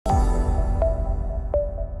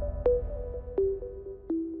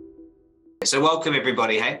So welcome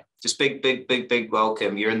everybody, hey? Just big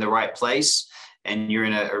welcome. You're in the right place and you're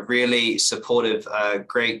in a really supportive,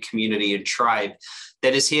 great community and tribe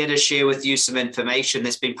that is here to share with you some information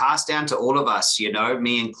that's been passed down to all of us, you know,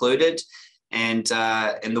 me included. And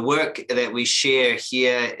the work that we share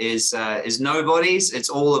here is nobody's, it's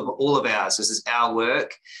all of ours. This is our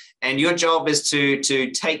work. And your job is to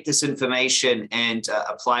take this information and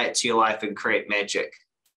apply it to your life and create magic.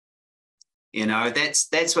 You know,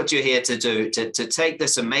 that's what you're here to do, to take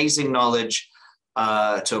this amazing knowledge,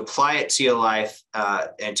 to apply it to your life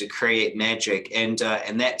and to create magic. And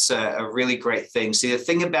that's a really great thing. See, the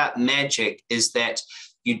thing about magic is that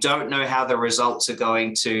you don't know how the results are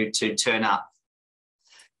going to turn up.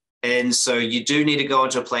 And so you do need to go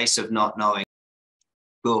into a place of not knowing.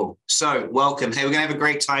 Cool. So welcome. Hey, we're going to have a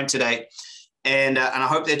great time today. And I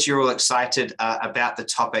hope that you're all excited about the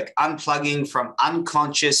topic, unplugging from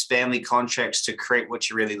unconscious family contracts to create what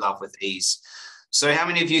you really love with ease. So how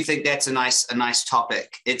many of you think that's a nice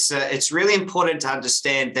topic? It's really important to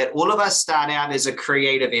understand that all of us start out as a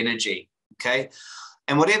creative energy, okay?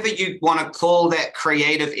 And whatever you want to call that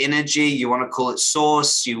creative energy, you want to call it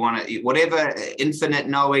source, you want to, whatever, infinite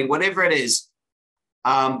knowing, whatever it is,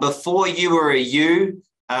 before you were a you,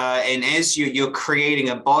 and as you're creating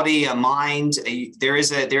a body, a mind, there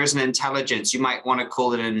is an intelligence. You might want to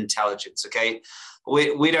call it an intelligence, okay?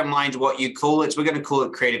 We don't mind what you call it. We're going to call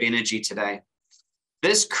it creative energy today.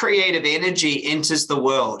 This creative energy enters the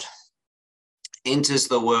world. And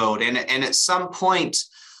at some point,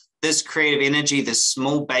 this creative energy, this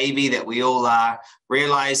small baby that we all are,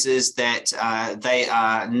 realizes that they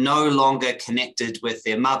are no longer connected with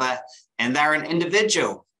their mother and they're an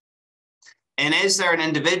individual. And as they're an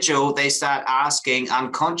individual, they start asking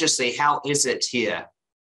unconsciously, how is it here?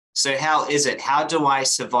 So how is it? How do I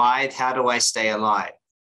survive? How do I stay alive?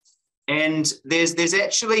 And there's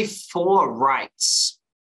actually 4 rights.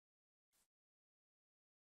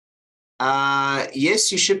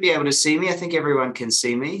 Yes, you should be able to see me. I think everyone can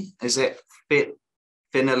see me. Is it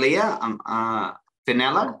Finella?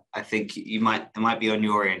 I think it might be on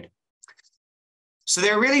your end. So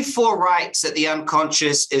there are really 4 rights that the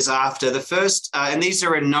unconscious is after. The first, and these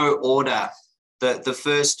are in no order. The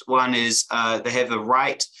first one is they have a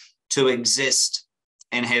right to exist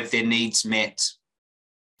and have their needs met.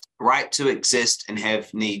 Right to exist and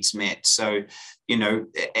have needs met. So, you know,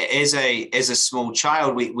 as a small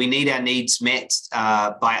child, we need our needs met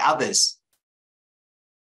by others.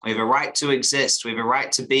 We have a right to exist. We have a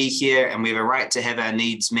right to be here, and we have a right to have our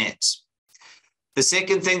needs met. The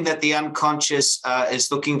second thing that the unconscious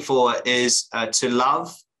is looking for is to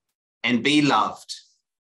love and be loved.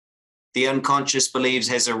 The unconscious believes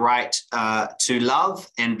has a right to love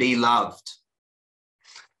and be loved.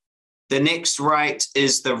 The next right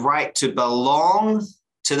is the right to belong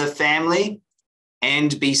to the family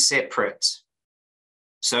and be separate.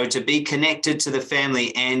 So to be connected to the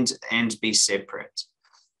family and be separate.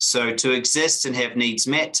 So to exist and have needs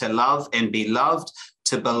met, to love and be loved,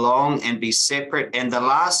 to belong and be separate. And the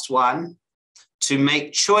last one, to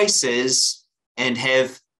make choices and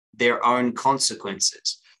have their own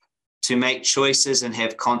consequences. To make choices and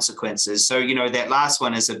have consequences. So, you know, that last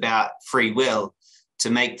one is about free will, to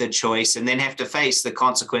make the choice and then have to face the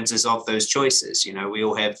consequences of those choices. You know, we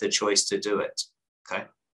all have the choice to do it, okay?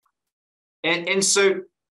 And so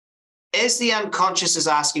as the unconscious is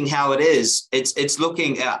asking how it is, it's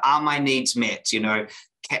looking at, are my needs met? You know,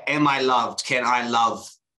 am I loved? Can I love?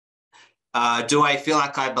 Do I feel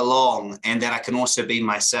like I belong and that I can also be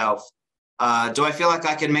myself? Do I feel like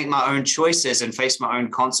I can make my own choices and face my own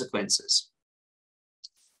consequences?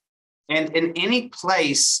 And in any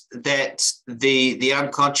place that the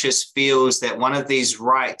unconscious feels that one of these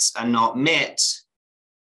rights are not met,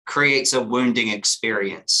 creates a wounding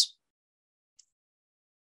experience.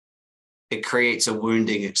 It creates a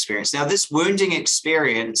wounding experience. Now, this wounding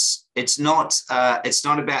experience, it's not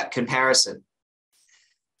about comparison.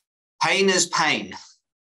 Pain is pain.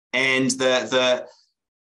 And the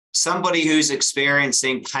somebody who's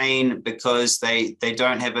experiencing pain because they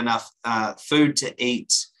don't have enough food to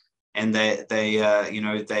eat, and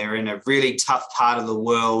they're in a really tough part of the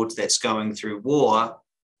world that's going through war,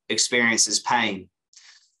 experiences pain.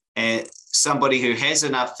 And somebody who has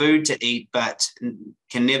enough food to eat but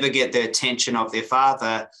can never get the attention of their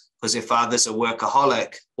father because their father's a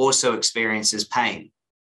workaholic also experiences pain.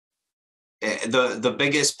 The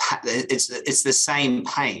biggest, it's the same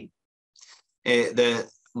pain.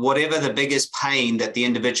 Whatever the biggest pain that the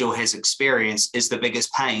individual has experienced is the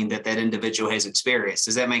biggest pain that individual has experienced.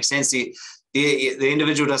 Does that make sense? The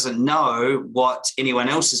individual doesn't know what anyone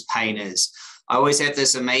else's pain is. I always have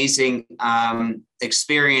this amazing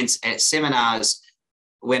experience at seminars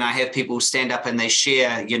when I have people stand up and they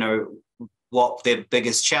share, what their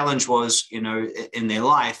biggest challenge was, in their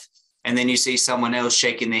life. And then you see someone else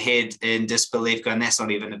shaking their head in disbelief going, that's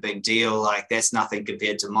not even a big deal. Like, that's nothing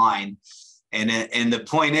compared to mine. And the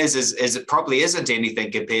point is it probably isn't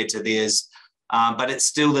anything compared to theirs, but it's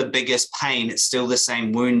still the biggest pain. It's still the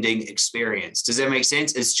same wounding experience. Does that make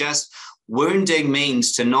sense? It's just wounding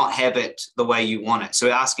means to not have it the way you want it. So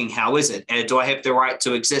asking, how is it? Do I have the right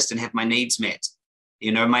to exist and have my needs met?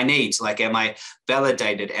 My needs, like, am I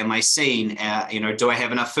validated? Am I seen? Do I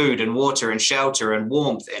have enough food and water and shelter and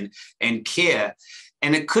warmth and care?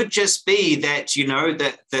 And it could just be that,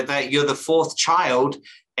 that you're the fourth child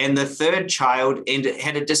and the third child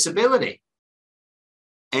had a disability.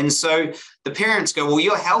 And so the parents go, well,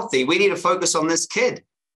 you're healthy. We need to focus on this kid.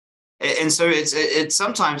 And so it's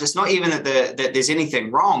sometimes it's not even that there's anything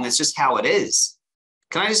wrong. It's just how it is.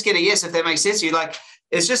 Can I just get a yes, if that makes sense to you? Like,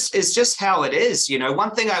 it's just how it is.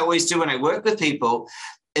 One thing I always do when I work with people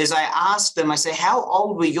is I ask them, I say, how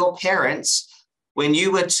old were your parents when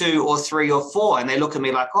you were 2 or 3 or 4? And they look at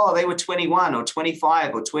me like, oh, they were 21 or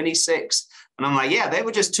 25 or 26. And I'm like, yeah, they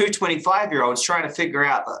were just 2 25-year-olds trying to figure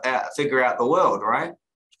out the world, right?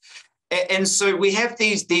 And so we have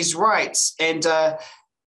these rights, and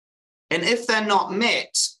if they're not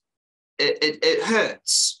met, it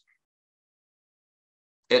hurts.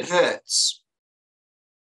 It hurts.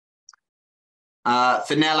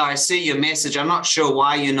 Fenella, I see your message. I'm not sure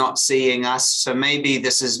why you're not seeing us, so maybe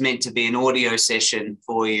this is meant to be an audio session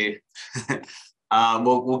for you.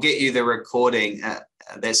 We'll get you the recording.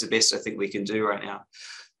 That's the best I think we can do right now.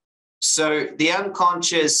 So the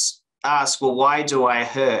unconscious asks, well, why do I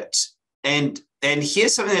hurt? And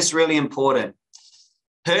here's something that's really important.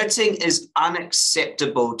 Hurting is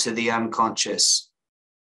unacceptable to the unconscious.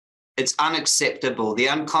 It's unacceptable. The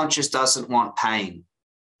unconscious doesn't want pain.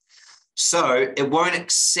 So it won't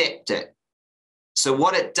accept it. So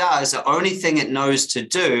what it does, the only thing it knows to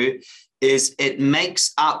do is it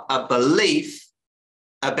makes up a belief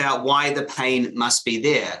about why the pain must be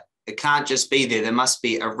there. It can't just be there. There must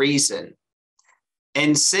be a reason.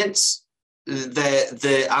 And since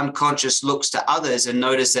the unconscious looks to others and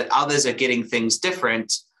notice that others are getting things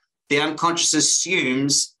different, the unconscious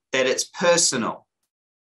assumes that it's personal.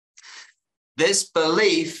 This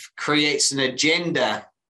belief creates an agenda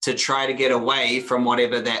to try to get away from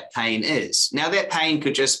whatever that pain is. Now, that pain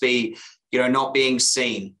could just be, not being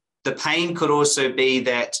seen. The pain could also be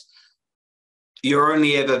that you're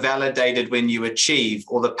only ever validated when you achieve,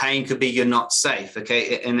 or the pain could be you're not safe,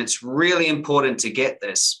 okay? And it's really important to get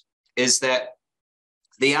this, is that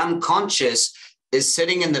the unconscious is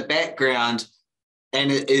sitting in the background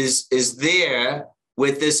and it is there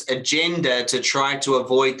with this agenda to try to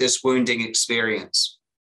avoid this wounding experience.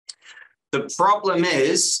 The problem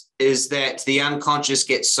is that the unconscious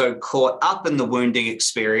gets so caught up in the wounding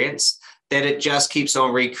experience that it just keeps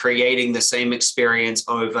on recreating the same experience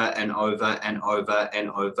over and over and over and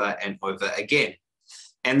over and over again.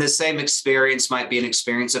 And the same experience might be an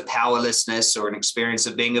experience of powerlessness, or an experience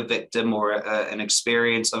of being a victim, or an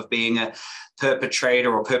experience of being a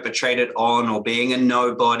perpetrator or perpetrated on, or being a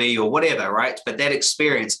nobody, or whatever, right? But that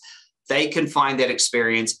experience, they can find that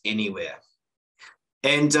experience anywhere.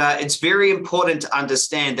 And it's very important to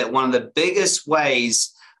understand that one of the biggest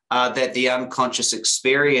ways that the unconscious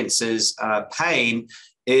experiences pain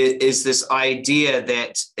is this idea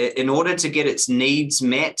that in order to get its needs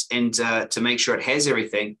met and to make sure it has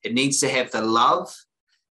everything, it needs to have the love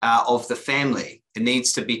of the family. It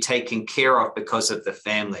needs to be taken care of because of the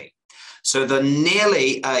family. So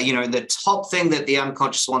the top thing that the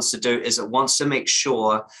unconscious wants to do is it wants to make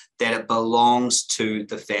sure that it belongs to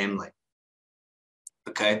the family.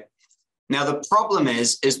 Okay. Now, the problem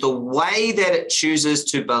is the way that it chooses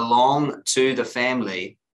to belong to the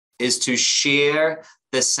family is to share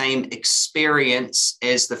the same experience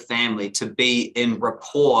as the family, to be in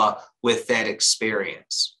rapport with that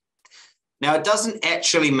experience. Now, it doesn't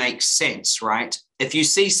actually make sense, right? If you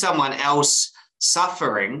see someone else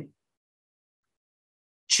suffering,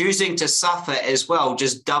 choosing to suffer as well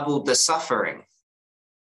just doubled the suffering,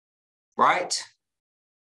 right?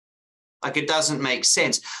 Like, it doesn't make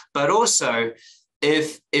sense. But also,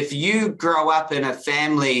 if you grow up in a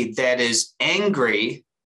family that is angry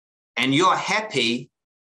and you're happy,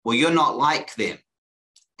 well, you're not like them.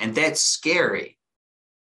 And that's scary.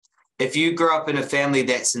 If you grow up in a family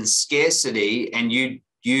that's in scarcity and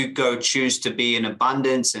you go choose to be in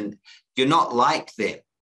abundance, and you're not like them.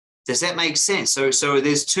 Does that make sense? So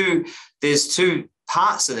there's two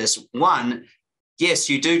parts of this. One, yes,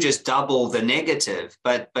 you do just double the negative,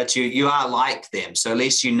 but you are like them. So at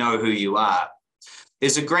least you know who you are.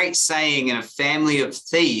 There's a great saying, in a family of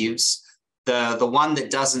thieves, the one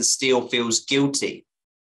that doesn't steal feels guilty.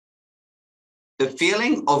 The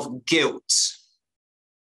feeling of guilt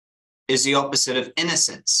is the opposite of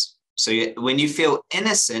innocence. So when you feel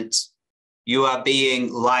innocent, you are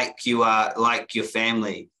being like you are like your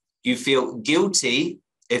family. You feel guilty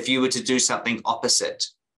if you were to do something opposite.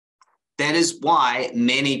 That is why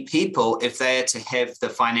many people, if they are to have the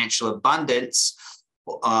financial abundance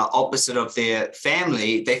opposite of their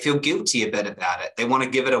family, they feel guilty a bit about it. They want to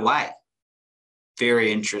give it away.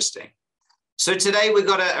 Very interesting. So today we've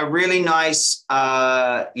got a really nice,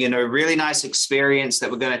 really nice experience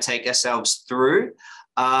that we're going to take ourselves through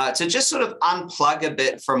to just sort of unplug a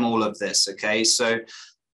bit from all of this. Okay, so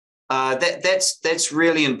that's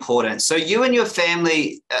really important. So you and your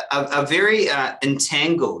family are very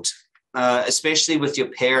entangled, especially with your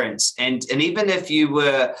parents, and even if you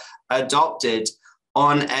were adopted,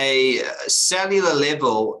 on a cellular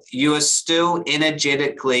level, you are still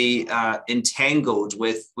energetically entangled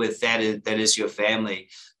with that is your family.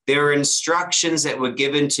 There are instructions that were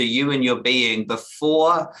given to you and your being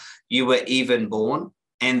before you were even born.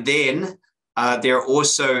 And then there are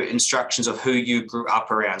also instructions of who you grew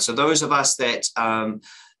up around. So those of us that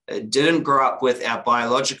didn't grow up with our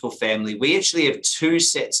biological family, we actually have two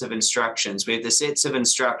sets of instructions. We have the sets of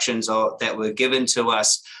instructions that were given to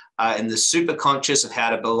us in the superconscious of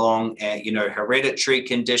how to belong, hereditary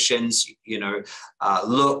conditions,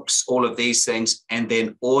 looks, all of these things, and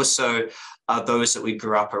then also those that we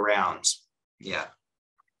grew up around. Yeah.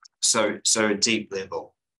 So deep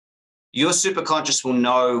level. Your superconscious will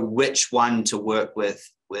know which one to work with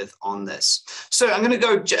on this. So I'm going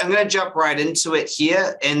to jump right into it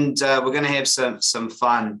here, and we're going to have some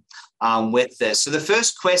fun with this. So the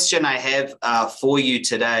first question I have for you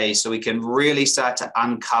today, so we can really start to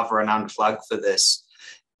uncover and unplug for this,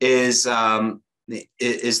 is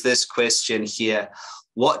this question here.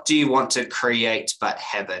 What do you want to create but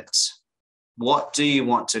haven't? What do you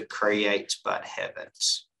want to create but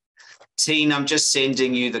haven't? Teen, I'm just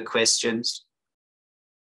sending you the questions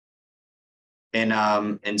in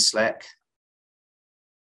Slack.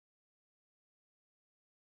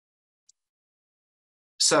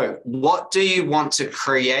 So what do you want to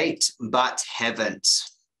create but haven't?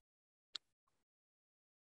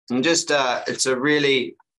 And just it's a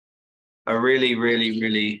really,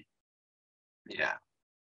 yeah,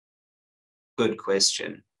 good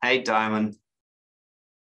question. Hey, Diamond.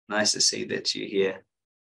 Nice to see that you're here.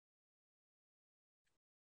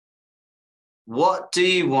 What do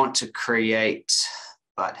you want to create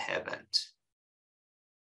but haven't?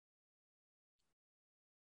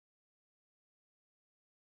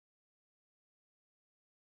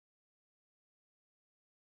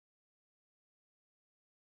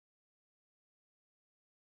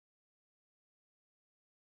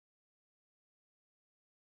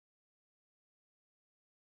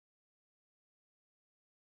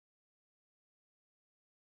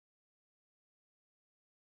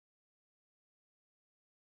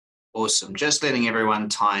 Awesome. Just letting everyone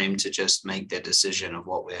time to just make their decision of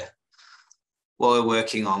what we're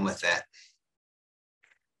working on with that.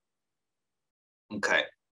 Okay.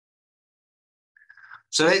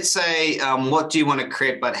 So let's say, what do you want to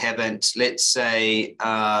create but haven't? Let's say,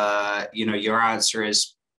 your answer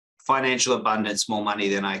is financial abundance, more money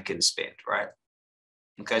than I can spend, right?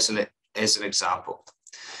 Okay, so as an example.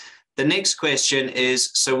 The next question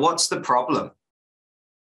is, so what's the problem?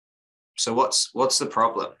 So what's the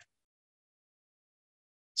problem?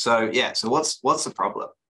 So yeah, so what's the problem?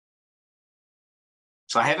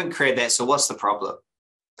 So I haven't created that, so what's the problem?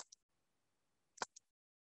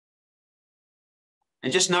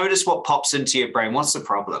 And just notice what pops into your brain. What's the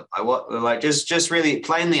problem? Just really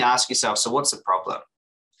plainly ask yourself, so what's the problem?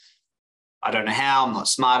 I don't know how, I'm not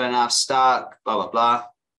smart enough, stuck, blah, blah, blah.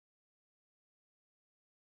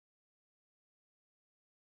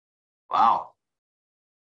 Wow.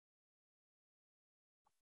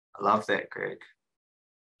 I love that, Greg.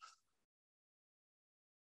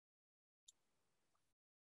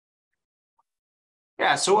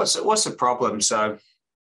 Yeah, so what's the problem? So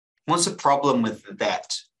what's the problem with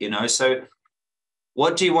that? So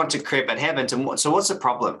what do you want to create but haven't? And what's the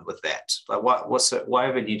problem with that? Like why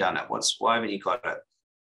haven't you done it? Why haven't you got it?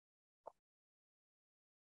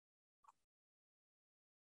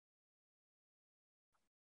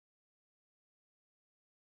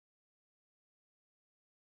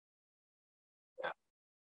 Yeah.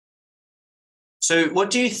 So what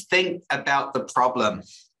do you think about the problem?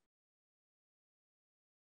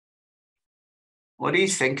 What do you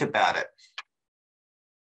think about it?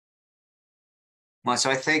 Well,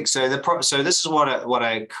 so I think so. So this is what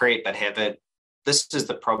I create but haven't. This is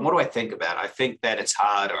the problem. What do I think about? I think that it's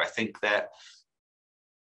hard, or I think that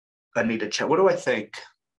I need to check. What do I think?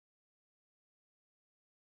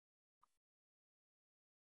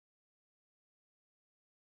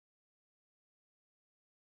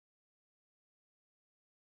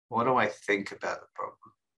 What do I think about the problem?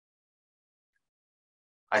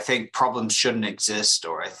 I think problems shouldn't exist,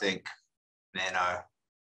 or I think, I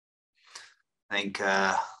think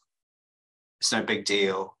it's no big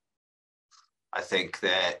deal. I think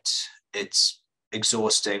that it's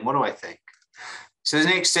exhausting. What do I think? So the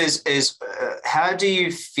next is how do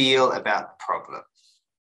you feel about the problem?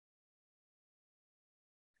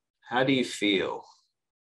 How do you feel?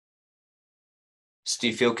 So do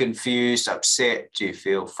you feel confused, upset? Do you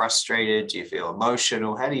feel frustrated? Do you feel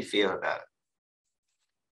emotional? How do you feel about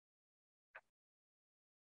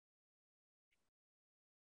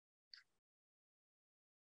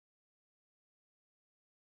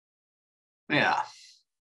it? Yeah.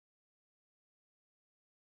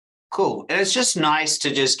 Cool. And it's just nice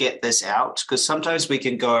to just get this out, because sometimes we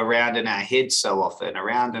can go around in our heads so often,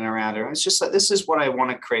 around and around. And it's just like, this is what I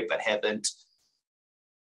want to create but haven't.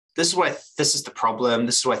 This is the problem.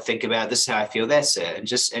 This is what I think about. This is how I feel. That's it. And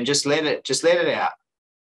just let it out.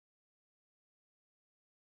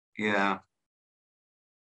 Yeah.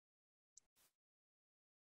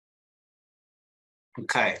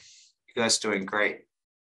 Okay. You guys doing great.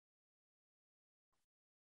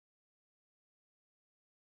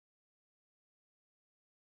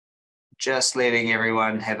 Just letting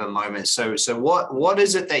everyone have a moment. So what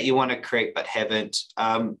is it that you want to create but haven't?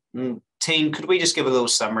 Team, could we just give a little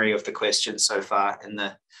summary of the questions so far in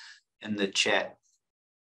the chat?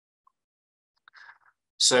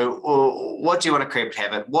 So what do you want to create but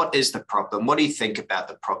haven't? What is the problem? What do you think about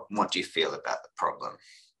the problem? What do you feel about the problem?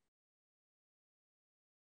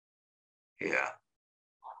 Yeah.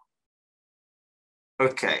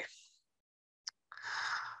 Okay.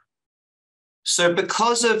 So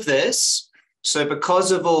because of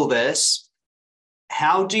all this,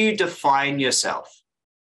 how do you define yourself?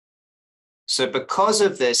 So because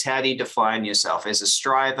of this, how do you define yourself as a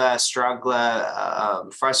striver, struggler,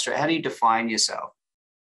 frustrated? How do you define yourself?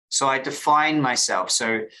 So I define myself.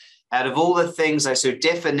 So out of all the things so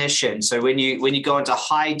definition. So when you go into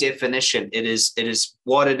high definition, it is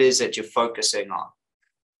what it is that you're focusing on.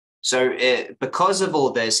 So because of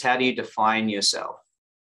all this, how do you define yourself?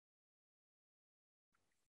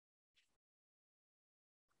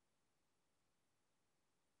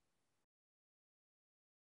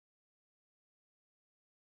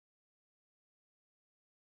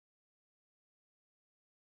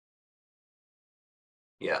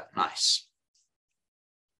 Yeah, nice.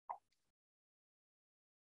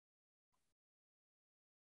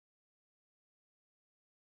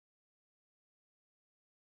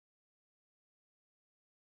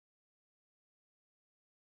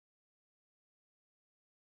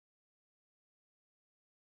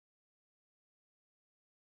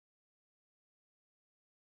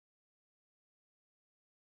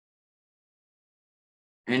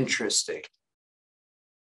 Interesting.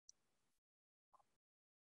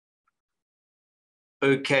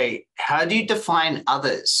 Okay, how do you define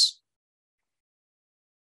others?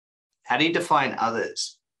 How do you define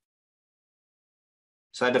others?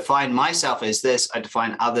 So I define myself as this. I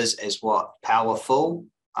define others as what? Powerful.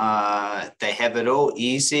 They have it all,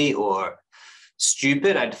 easy, or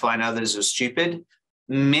stupid. I define others as stupid.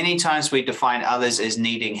 Many times we define others as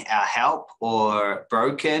needing our help, or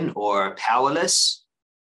broken, or powerless.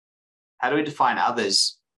 How do we define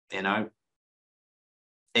others?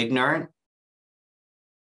 Ignorant.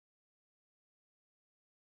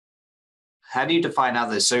 How do you define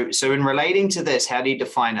others? So in relating to this, how do you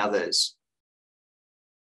define others?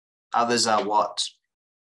 Others are what?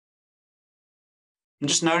 And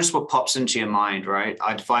just notice what pops into your mind, right?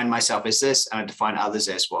 I define myself as this, and I define others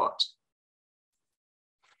as what?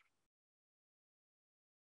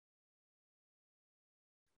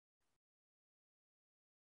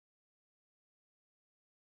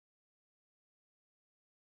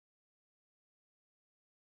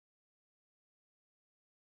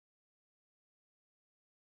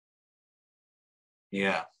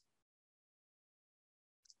 Yeah.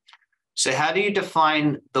 So how do you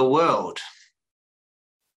define the world?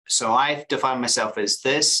 So I define myself as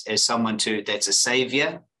this, as someone that's a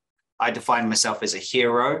savior. I define myself as a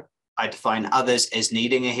hero. I define others as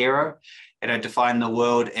needing a hero, and I define the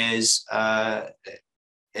world as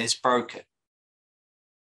broken.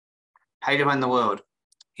 How do you define the world?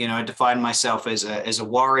 I define myself as a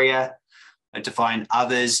warrior. I define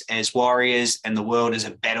others as warriors, and the world as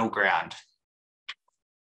a battleground.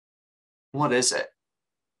 What is it?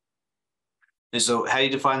 So how do you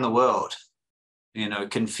define the world?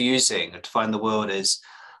 Confusing. Define the world as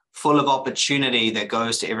full of opportunity that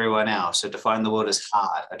goes to everyone else. So define the world as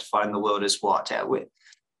hard. I define the world as what?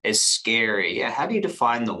 As scary. Yeah. How do you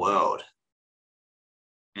define the world?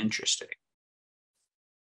 Interesting.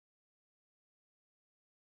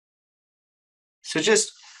 So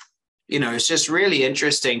just, it's just really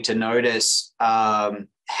interesting to notice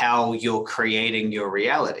how you're creating your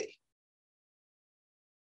reality.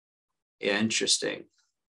 Yeah, interesting.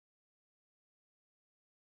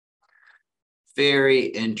 Very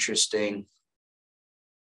interesting.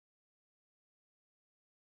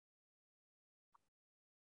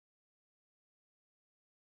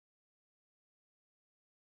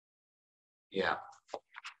 Yeah.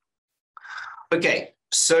 Okay,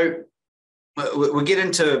 so we'll get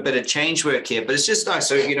into a bit of change work here, but it's just nice.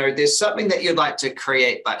 So, there's something that you'd like to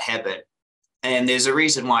create but haven't, and there's a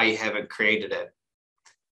reason why you haven't created it.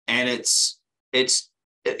 And it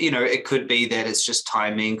could be that it's just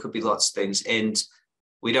timing, could be lots of things, and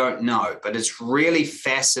we don't know. But it's really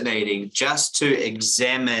fascinating just to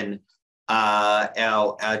examine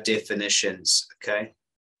our definitions. Okay.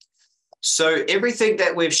 So everything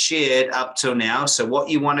that we've shared up till now, so what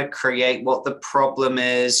you want to create, what the problem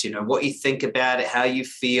is, what you think about it, how you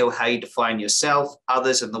feel, how you define yourself,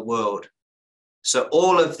 others, and the world. So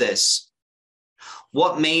all of this,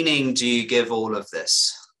 what meaning do you give all of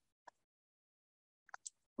this?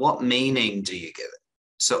 What meaning do you give it?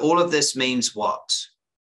 So all of this means what?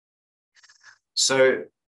 So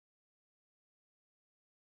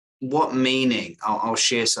what meaning? I'll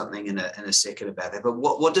share something in a second about that. But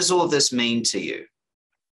what does all of this mean to you?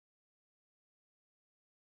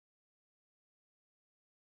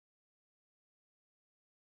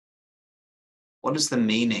 What is the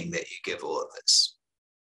meaning that you give all of this?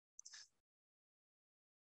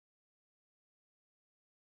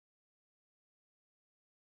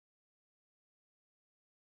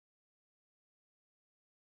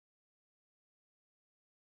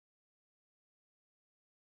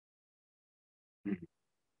 Mm-hmm.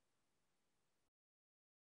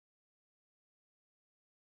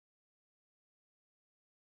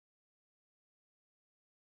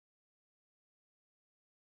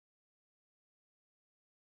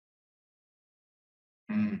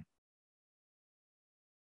 Mm.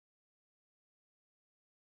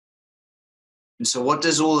 And so what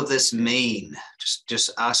does all of this mean?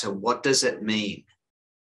 Just ask her, what does it mean?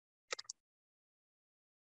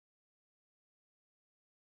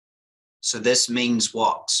 So this means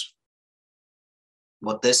what?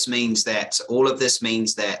 What this means that, all of this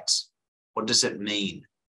means that, what does it mean?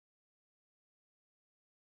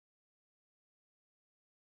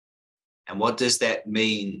 And what does that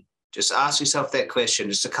mean? Just ask yourself that question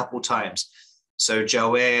just a couple times. So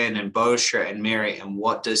Joanne and Bosha and Mary, and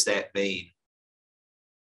what does that mean?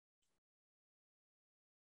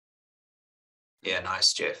 Yeah,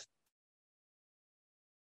 nice, Jeff.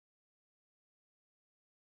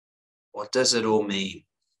 What does it all mean?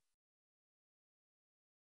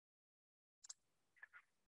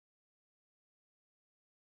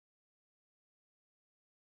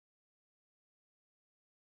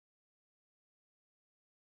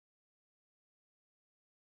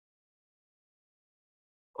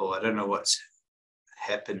 Oh, I don't know what's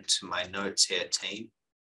happened to my notes here, team.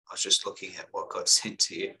 I was just looking at what got sent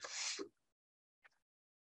to you.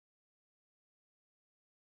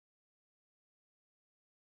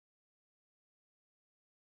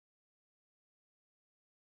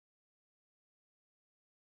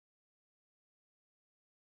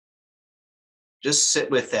 Just sit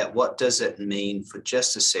with that. What does it mean for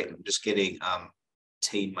just a second? I'm just getting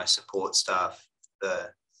team, my support staff, the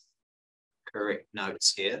correct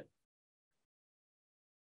notes here.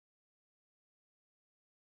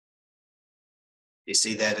 You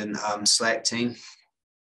see that in Slack, team?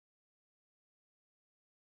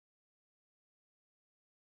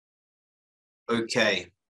 Okay.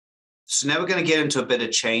 So now we're going to get into a bit of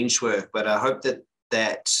change work, but I hope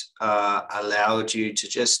that allowed you to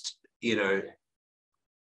just,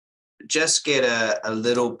 just get a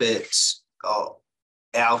little bit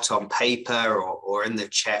out on paper or in the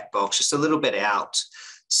chat box, just a little bit out.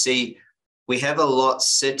 See, we have a lot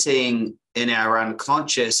sitting in our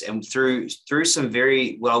unconscious, and through some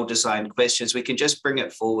very well-designed questions, we can just bring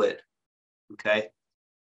it forward. Okay.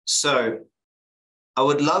 So I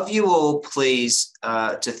would love you all, please,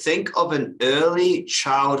 to think of an early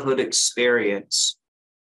childhood experience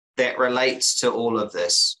that relates to all of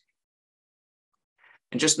this.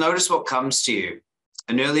 And just notice what comes to you.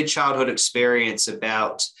 An early childhood experience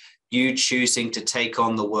about you choosing to take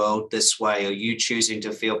on the world this way, or you choosing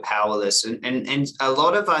to feel powerless. And a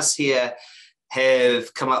lot of us here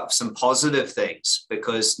have come up with some positive things,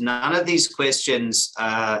 because none of these questions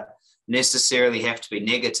necessarily have to be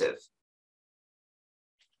negative.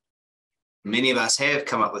 Many of us have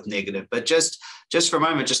come up with negative, but just for a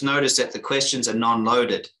moment, just notice that the questions are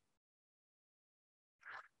non-loaded.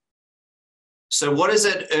 So what is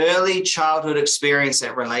an early childhood experience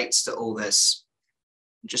that relates to all this?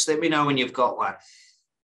 Just let me know when you've got one.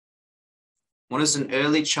 What is an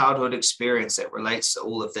early childhood experience that relates to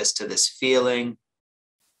all of this, to this feeling?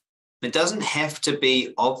 It doesn't have to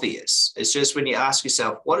be obvious. It's just when you ask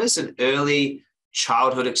yourself, what is an early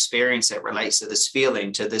childhood experience that relates to this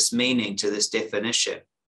feeling, to this meaning, to this definition?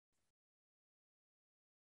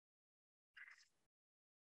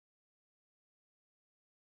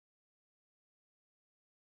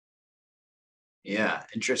 Yeah,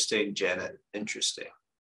 interesting, Janet. Interesting.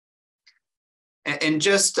 And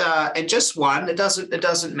just one. It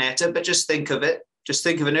doesn't matter, but just think of it. Just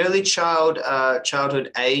think of an early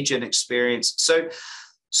childhood age and experience.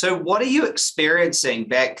 So what are you experiencing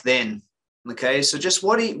back then? Okay, so just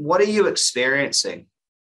what are you experiencing?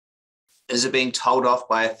 Is it being told off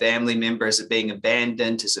by a family member? Is it being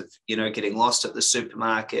abandoned? Is it, getting lost at the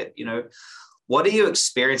supermarket? What are you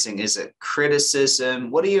experiencing? Is it criticism?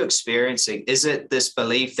 What are you experiencing? Is it this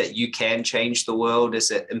belief that you can change the world? Is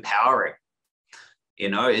it empowering?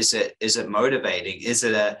 Is it motivating? Is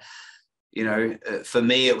it for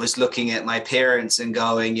me, it was looking at my parents and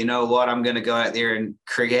going, you know what, I'm going to go out there and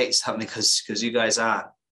create something because you guys aren't.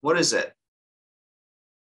 What is it?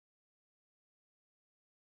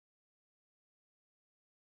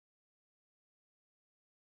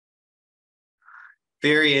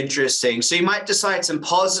 Very interesting. So you might decide some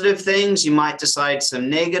positive things, you might decide some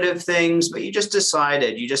negative things, but you just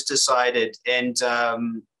decided. And,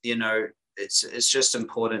 it's just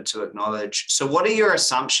important to acknowledge. So what are your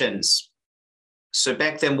assumptions? So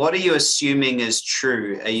back then, what are you assuming is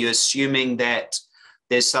true? Are you assuming that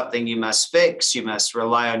there's something you must fix, you must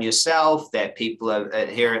rely on yourself, that people are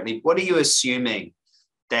inherently, what are you assuming?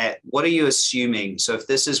 What are you assuming? So if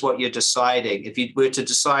this is what you're deciding, if you were to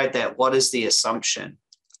decide that, what is the assumption?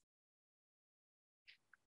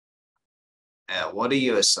 What are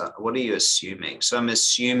you assuming? So I'm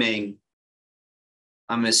assuming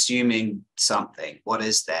something. What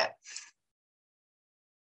is that?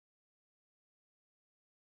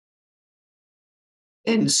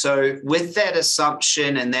 And so with that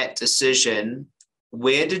assumption and that decision,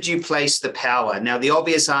 where did you place the power? Now, the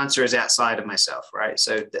obvious answer is outside of myself, right?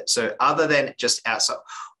 So other than just outside,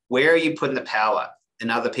 where are you putting the power? In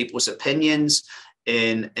other people's opinions,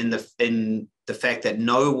 in the fact that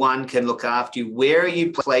no one can look after you? Where are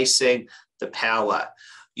you placing the power?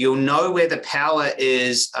 You'll know where the power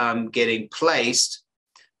is getting placed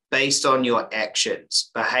based on your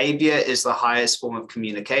actions. Behavior is the highest form of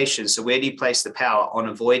communication. So where do you place the power? On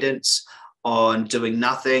avoidance, on doing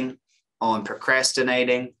nothing, on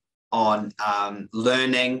procrastinating, on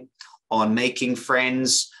learning, on making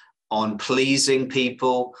friends, on pleasing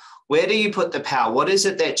people? Where do you put the power? What is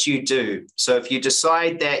it that you do? So if you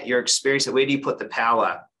decide that you're experiencing, where do you put the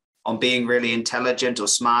power? On being really intelligent or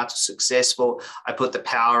smart or successful? I put the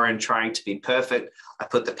power in trying to be perfect. I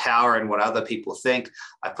put the power in what other people think.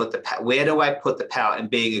 Where do I put the power? In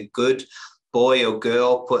being a good boy or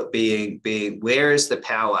girl? Where is the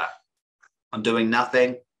power? On doing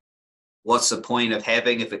nothing? What's the point of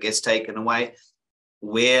having if it gets taken away?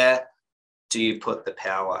 Where do you put the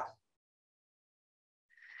power?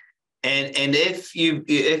 And if you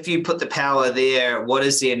put the power there, what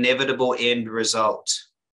is the inevitable end result?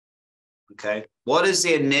 Okay, what is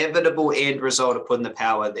the inevitable end result of putting the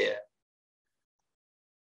power there?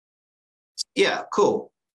 Yeah,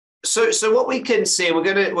 cool. So what we can see, we're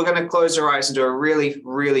gonna close our eyes and do a really,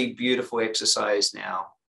 really beautiful exercise now.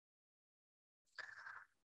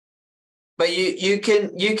 But you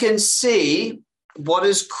can see what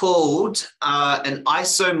is called an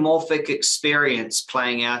isomorphic experience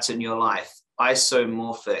playing out in your life.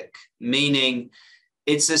 Isomorphic, meaning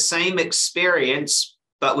it's the same experience,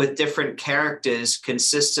 but with different characters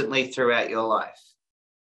consistently throughout your life.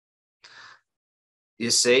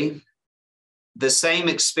 You see? The same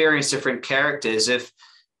experience, different characters. If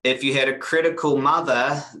you had a critical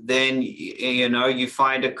mother, then you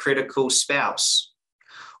find a critical spouse,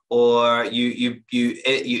 or you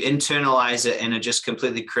internalize it and are just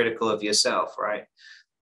completely critical of yourself, right?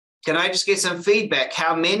 Can I just get some feedback?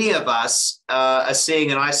 How many of us are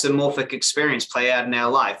seeing an isomorphic experience play out in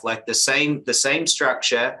our life, like the same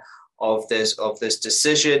structure of this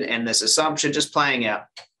decision and this assumption just playing out?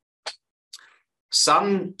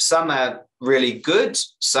 Some are really good,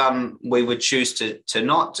 some we would choose to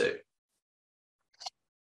not do.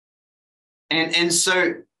 And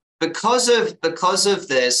so because of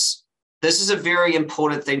this is a very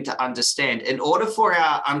important thing to understand. In order for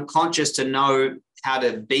our unconscious to know how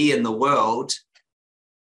to be in the world,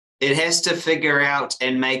 it has to figure out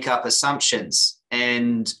and make up assumptions.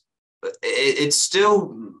 And it's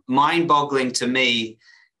still mind-boggling to me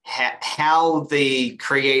how the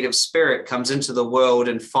creative spirit comes into the world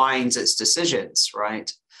and finds its decisions,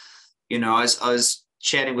 right? You know, I was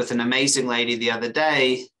chatting with an amazing lady the other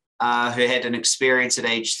day who had an experience at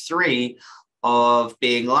age 3 of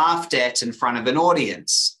being laughed at in front of an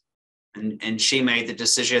audience. And she made the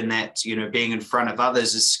decision that, you know, being in front of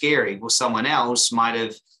others is scary. Well, someone else might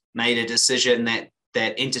have made a decision that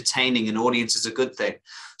entertaining an audience is a good thing.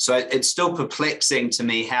 So it's still perplexing to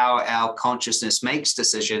me how our consciousness makes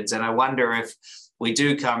decisions. And I wonder if we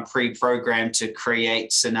do come pre-programmed to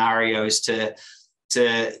create scenarios to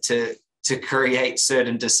create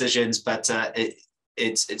certain decisions, but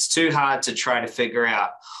it's too hard to try to figure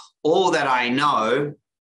out. All that I know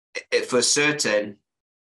for certain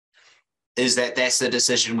is that that's the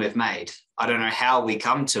decision we've made. I don't know how we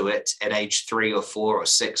come to it at age 3 or 4 or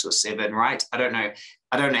 6 or 7, right? I don't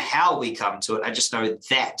know how we come to it. I just know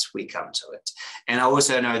that we come to it. And I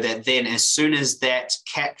also know that then as soon as that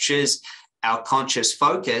captures our conscious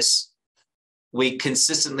focus, we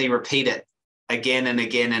consistently repeat it again and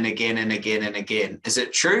again and again and again and again. Is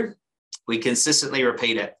it true? We consistently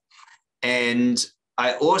repeat it. And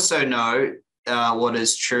I also know what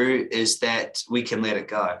is true is that we can let it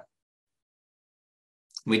go.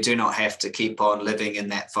 We do not have to keep on living in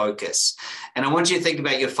that focus. And I want you to think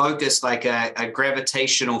about your focus like a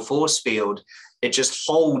gravitational force field. It just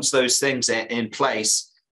holds those things in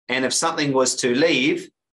place. And if something was to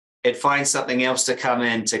leave, it finds something else to come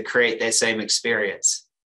in to create that same experience.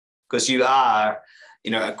 Because you are,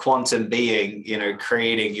 you know, a quantum being, you know,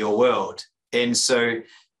 creating your world. And so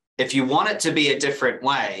if you want it to be a different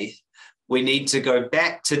way, we need to go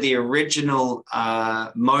back to the original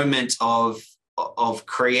moment of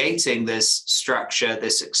creating this structure,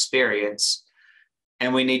 this experience,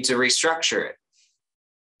 and we need to restructure it.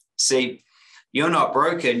 See, you're not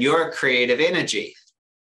broken, you're a creative energy.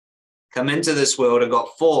 Come into this world and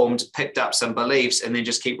got formed, picked up some beliefs, and then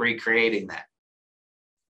just keep recreating that.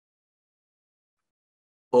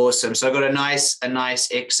 Awesome. So I've got a nice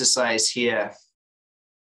exercise here.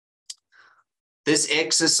 This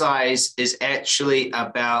exercise is actually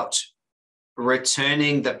about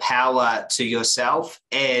returning the power to yourself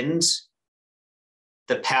and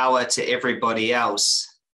the power to everybody else,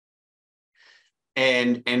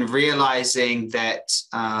 and realizing that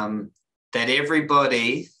that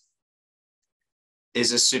everybody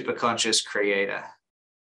is a superconscious creator,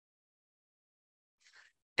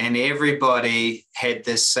 and everybody had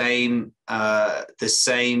the same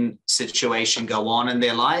situation go on in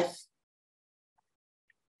their life.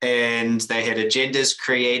 And they had agendas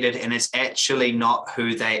created, and it's actually not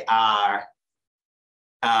who they are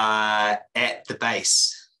at the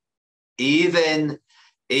base. Even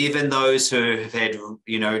those who have had,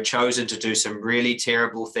 you know, chosen to do some really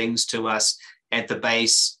terrible things to us at the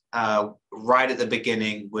base, right at the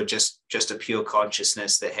beginning, were just a pure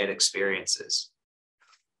consciousness that had experiences.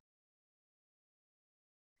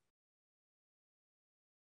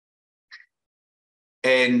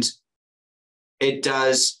 And it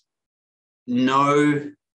does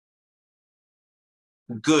no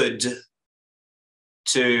good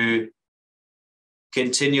to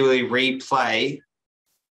continually replay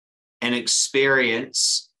an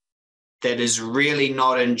experience that is really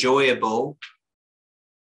not enjoyable.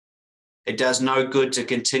 It does no good to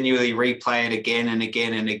continually replay it again and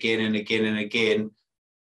again and again and again and again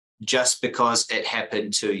just because it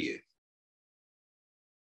happened to you.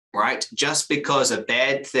 Right? Just because a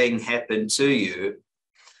bad thing happened to you,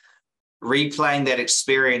 replaying that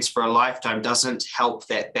experience for a lifetime doesn't help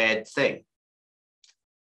that bad thing.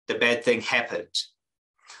 The bad thing happened.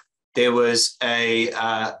 There was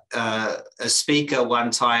a speaker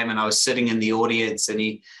one time, and I was sitting in the audience, and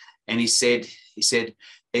he said,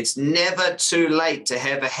 "It's never too late to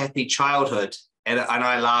have a happy childhood," and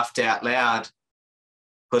I laughed out loud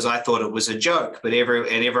because I thought it was a joke, but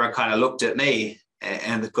everyone kind of looked at me.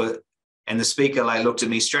 And the speaker looked at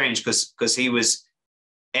me strange because he was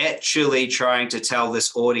actually trying to tell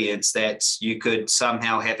this audience that you could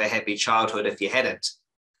somehow have a happy childhood if you hadn't.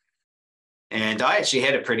 And I actually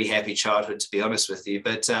had a pretty happy childhood, to be honest with you.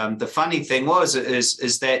 But the funny thing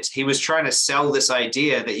is that he was trying to sell this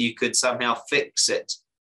idea that you could somehow fix it.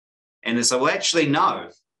 And it's like, well, actually,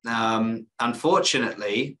 no.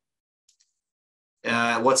 Unfortunately,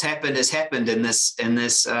 what's happened has happened in this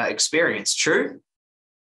experience. True,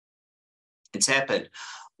 it's happened.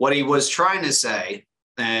 What he was trying to say,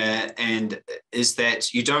 and is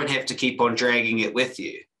that you don't have to keep on dragging it with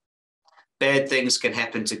you. Bad things can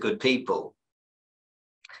happen to good people,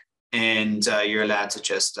 and you're allowed to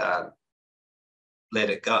just let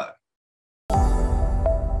it go.